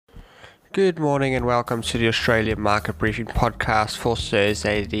Good morning and welcome to the Australian Market Briefing podcast for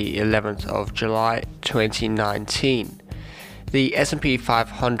Thursday, the 11th of July 2019. The S&P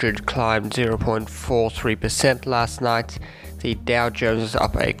 500 climbed 0.43% last night, the Dow Jones was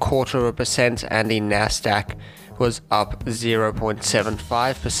up 0.25% and the Nasdaq was up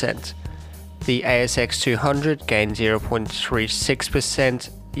 0.75%. The ASX 200 gained 0.36%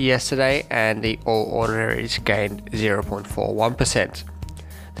 yesterday and the All Ordinaries gained 0.41%.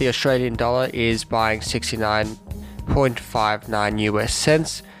 The Australian dollar is buying 69.59 US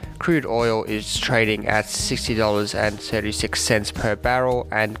cents. Crude oil is trading at $60.36 per barrel,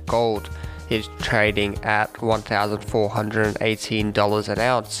 and gold is trading at $1,418 an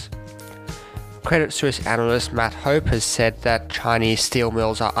ounce. Credit Suisse analyst Matt Hope has said that Chinese steel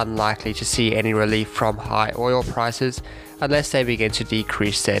mills are unlikely to see any relief from high oil prices unless they begin to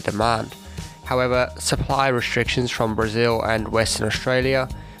decrease their demand. However, supply restrictions from Brazil and Western Australia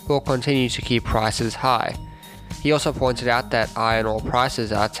will continue to keep prices high. He also pointed out that iron ore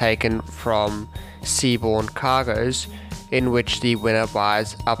prices are taken from seaborne cargoes, in which the winner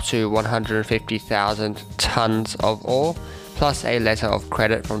buys up to 150,000 tons of ore, plus a letter of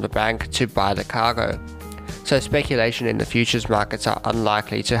credit from the bank to buy the cargo. So speculation in the futures markets are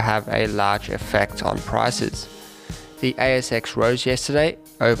unlikely to have a large effect on prices. The ASX rose yesterday,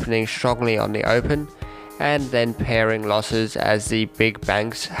 opening strongly on the open, and then pairing losses as the big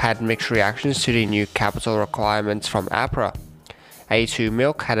banks had mixed reactions to the new capital requirements from APRA. A2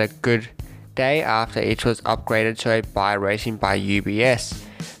 Milk had a good day after it was upgraded to a buy rating by UBS.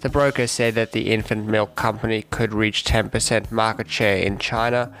 The broker said that the infant milk company could reach 10% market share in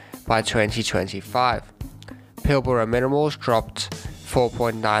China by 2025. Pilbara Minerals dropped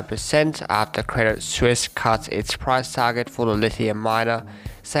 4.9% after Credit Suisse cut its price target for the lithium miner,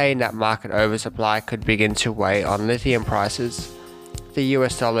 saying that market oversupply could begin to weigh on lithium prices. The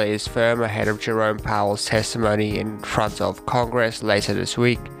US dollar is firm ahead of Jerome Powell's testimony in front of Congress later this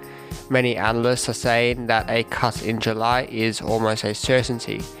week. Many analysts are saying that a cut in July is almost a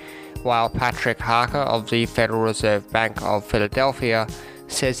certainty, while Patrick Harker of the Federal Reserve Bank of Philadelphia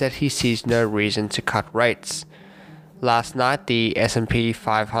says that he sees no reason to cut rates. Last night, the S&P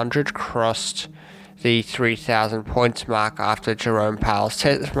 500 crossed the 3,000 points mark after Jerome Powell's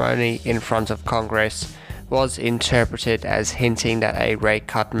testimony in front of Congress was interpreted as hinting that a rate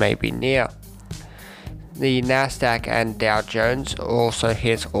cut may be near. The Nasdaq and Dow Jones also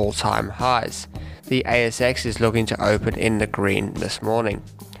hit all-time highs. The ASX is looking to open in the green this morning.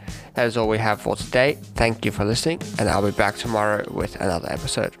 That is all we have for today. Thank you for listening, and I'll be back tomorrow with another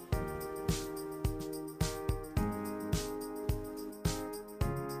episode.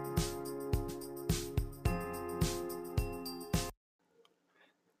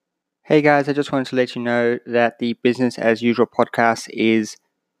 Hey guys, I just wanted to let you know that the Business as Usual podcast is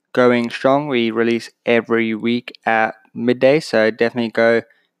going strong. We release every week at midday, so definitely go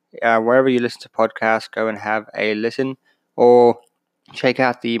wherever you listen to podcasts, go and have a listen, or check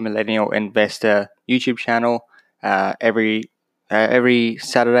out the Millennial Investor YouTube channel. Every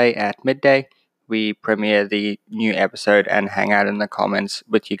Saturday at midday, we premiere the new episode and hang out in the comments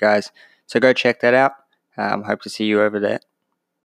with you guys. So go check that out. Hope to see you over there.